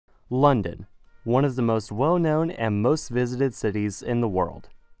London, one of the most well-known and most visited cities in the world.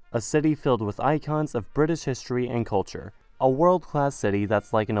 A city filled with icons of British history and culture. A world-class city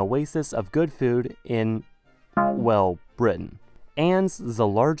that's like an oasis of good food in, well, Britain. And the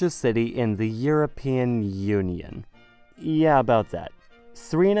largest city in the European Union. Yeah, about that.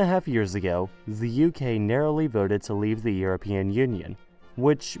 3.5 years ago, the UK narrowly voted to leave the European Union,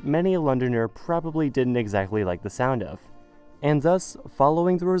 which many a Londoner probably didn't exactly like the sound of. And thus,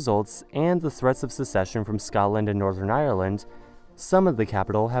 following the results and the threats of secession from Scotland and Northern Ireland, some of the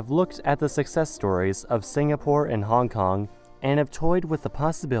capital have looked at the success stories of Singapore and Hong Kong and have toyed with the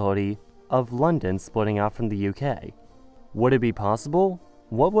possibility of London splitting off from the UK. Would it be possible?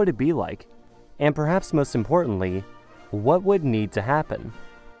 What would it be like? And perhaps most importantly, what would need to happen?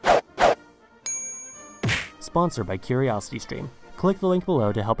 Sponsored by CuriosityStream. Click the link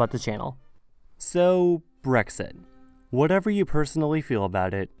below to help out the channel. So, Brexit. Whatever you personally feel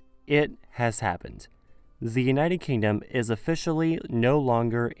about it, it has happened. The United Kingdom is officially no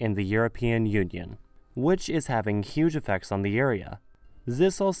longer in the European Union, which is having huge effects on the area.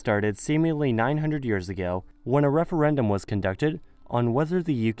 This all started seemingly 900 years ago when a referendum was conducted on whether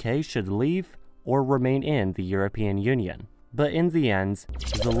the UK should leave or remain in the European Union. But in the end,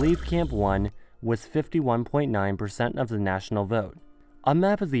 the Leave camp won with 51.9% of the national vote. A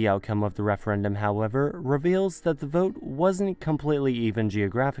map of the outcome of the referendum, however, reveals that the vote wasn't completely even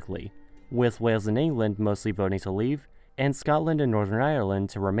geographically, with Wales and England mostly voting to leave, and Scotland and Northern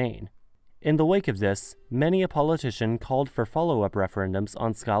Ireland to remain. In the wake of this, many a politician called for follow-up referendums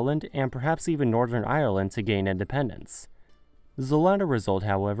on Scotland and perhaps even Northern Ireland to gain independence. The latter result,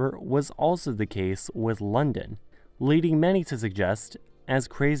 however, was also the case with London, leading many to suggest, as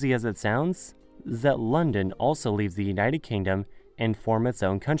crazy as it sounds, that London also leave the United Kingdom and form its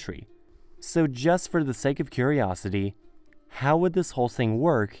own country. So just for the sake of curiosity, how would this whole thing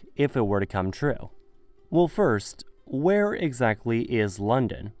work if it were to come true? Well, first, where exactly is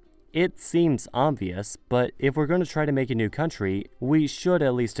London? It seems obvious, but if we're going to try to make a new country, we should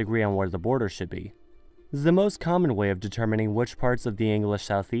at least agree on where the border should be. The most common way of determining which parts of the English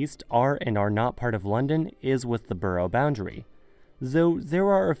southeast are and are not part of London is with the borough boundary, though there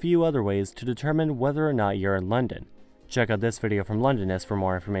are a few other ways to determine whether or not you're in London. Check out this video from Londonist for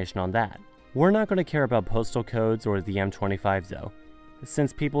more information on that. We're not going to care about postal codes or the M25 though,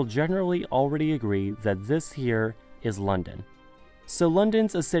 since people generally already agree that this here is London. So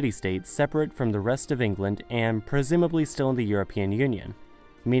London's a city-state separate from the rest of England and presumably still in the European Union,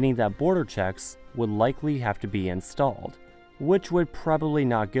 meaning that border checks would likely have to be installed, which would probably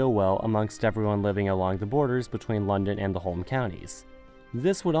not go well amongst everyone living along the borders between London and the home counties.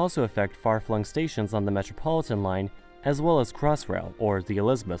 This would also affect far-flung stations on the Metropolitan line as well as Crossrail, or the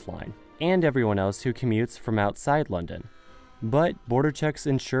Elizabeth line, and everyone else who commutes from outside London. But border checks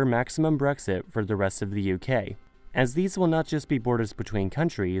ensure maximum Brexit for the rest of the UK, as these will not just be borders between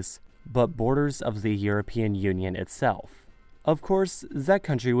countries, but borders of the European Union itself. Of course, that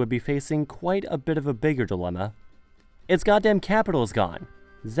country would be facing quite a bit of a bigger dilemma. Its goddamn capital is gone!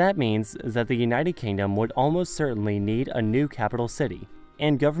 That means that the United Kingdom would almost certainly need a new capital city,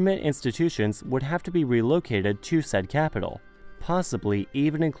 and government institutions would have to be relocated to said capital, possibly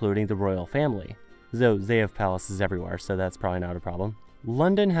even including the royal family, though they have palaces everywhere, so that's probably not a problem.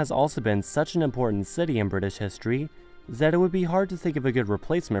 London has also been such an important city in British history that it would be hard to think of a good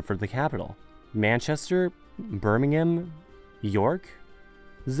replacement for the capital. Manchester? Birmingham? York?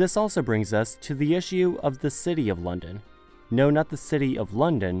 This also brings us to the issue of the City of London. No, not the City of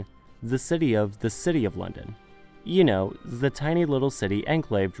London, the City of London. You know, the tiny little city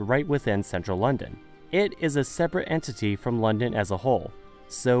enclaved right within central London. It is a separate entity from London as a whole,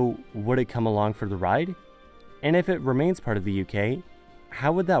 so would it come along for the ride? And if it remains part of the UK,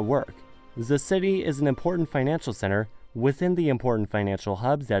 how would that work? The city is an important financial center within the important financial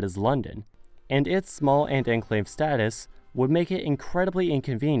hub that is London, and its small and enclave status would make it incredibly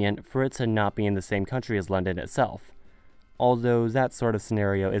inconvenient for it to not be in the same country as London itself, although that sort of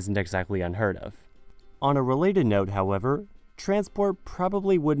scenario isn't exactly unheard of. On a related note, however, transport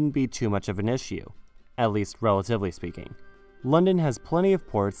probably wouldn't be too much of an issue, at least relatively speaking. London has plenty of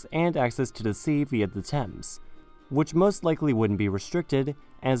ports and access to the sea via the Thames, which most likely wouldn't be restricted,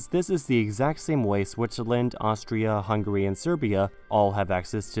 as this is the exact same way Switzerland, Austria, Hungary, and Serbia all have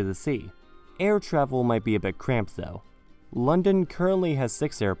access to the sea. Air travel might be a bit cramped though. London currently has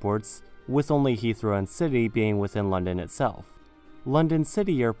 6 airports, with only Heathrow and City being within London itself. London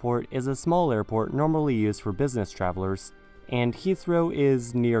City Airport is a small airport normally used for business travelers, and Heathrow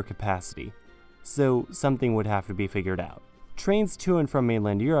is near capacity, so something would have to be figured out. Trains to and from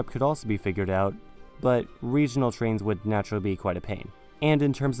mainland Europe could also be figured out, but regional trains would naturally be quite a pain. and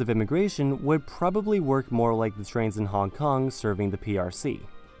in terms of immigration would probably work more like the trains in Hong Kong serving the PRC.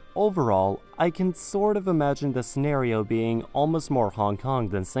 Overall, I can sort of imagine the scenario being almost more Hong Kong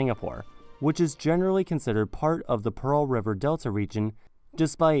than Singapore, which is generally considered part of the Pearl River Delta region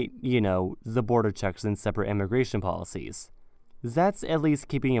despite, the border checks and separate immigration policies. That's at least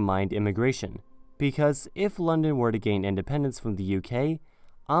keeping in mind immigration, because if London were to gain independence from the UK,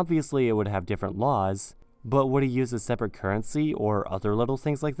 obviously it would have different laws, but would it use a separate currency or other little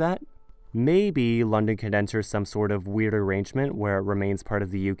things like that? Maybe London could enter some sort of weird arrangement where it remains part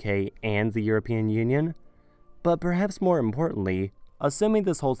of the UK and the European Union. But perhaps more importantly, assuming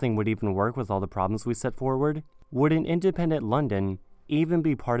this whole thing would even work with all the problems we set forward, would an independent London even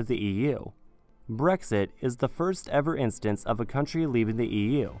be part of the EU? Brexit is the first ever instance of a country leaving the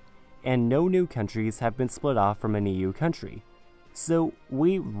EU, and no new countries have been split off from an EU country. So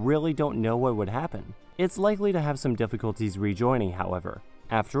we really don't know what would happen. It's likely to have some difficulties rejoining, however.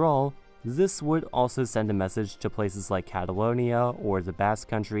 After all, this would also send a message to places like Catalonia or the Basque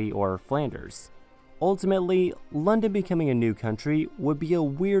Country or Flanders. Ultimately, London becoming a new country would be a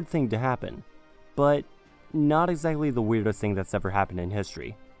weird thing to happen, but not exactly the weirdest thing that's ever happened in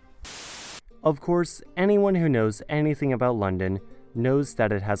history. Of course, anyone who knows anything about London knows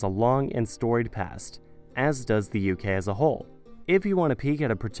that it has a long and storied past, as does the UK as a whole. If you want to peek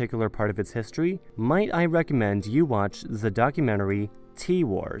at a particular part of its history, might I recommend you watch the documentary Tea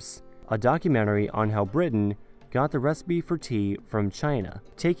Wars, a documentary on how Britain got the recipe for tea from China,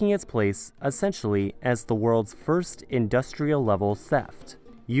 taking its place essentially as the world's first industrial-level theft.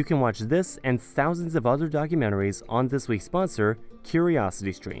 You can watch this and thousands of other documentaries on this week's sponsor,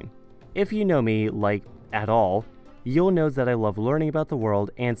 KuriosityStream. If you know me, at all, you'll know that I love learning about the world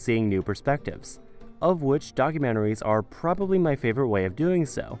and seeing new perspectives, of which documentaries are probably my favorite way of doing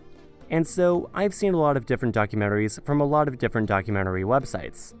so. And so, I've seen a lot of different documentaries from a lot of different documentary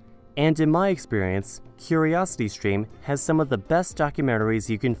websites. And in my experience, KuriosityStream has some of the best documentaries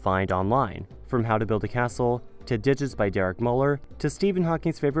you can find online, from How to Build a Castle, to Digits by Derek Muller, to Stephen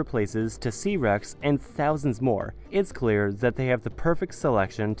Hawking's favorite places, to C-Rex, and thousands more. It's clear that they have the perfect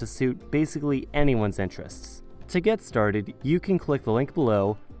selection to suit basically anyone's interests. To get started, you can click the link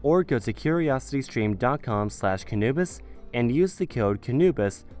below, or go to curiositystream.com/KhAnubis and use the code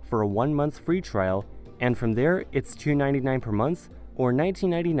KhAnubis for a 1-month free trial, and from there it's $2.99 per month, or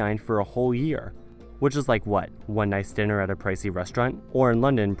 $19.99 for a whole year, which is like what, one nice dinner at a pricey restaurant, or in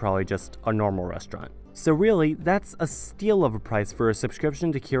London probably just a normal restaurant. So really, that's a steal of a price for a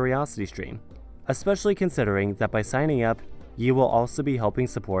subscription to KuriosityStream, especially considering that by signing up, you will also be helping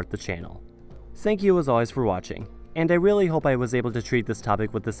support the channel. Thank you as always for watching, and I really hope I was able to treat this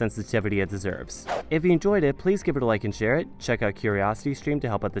topic with the sensitivity it deserves. If you enjoyed it, please give it a like and share it, check out KuriosityStream to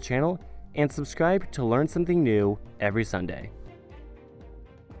help out the channel, and subscribe to learn something new every Sunday.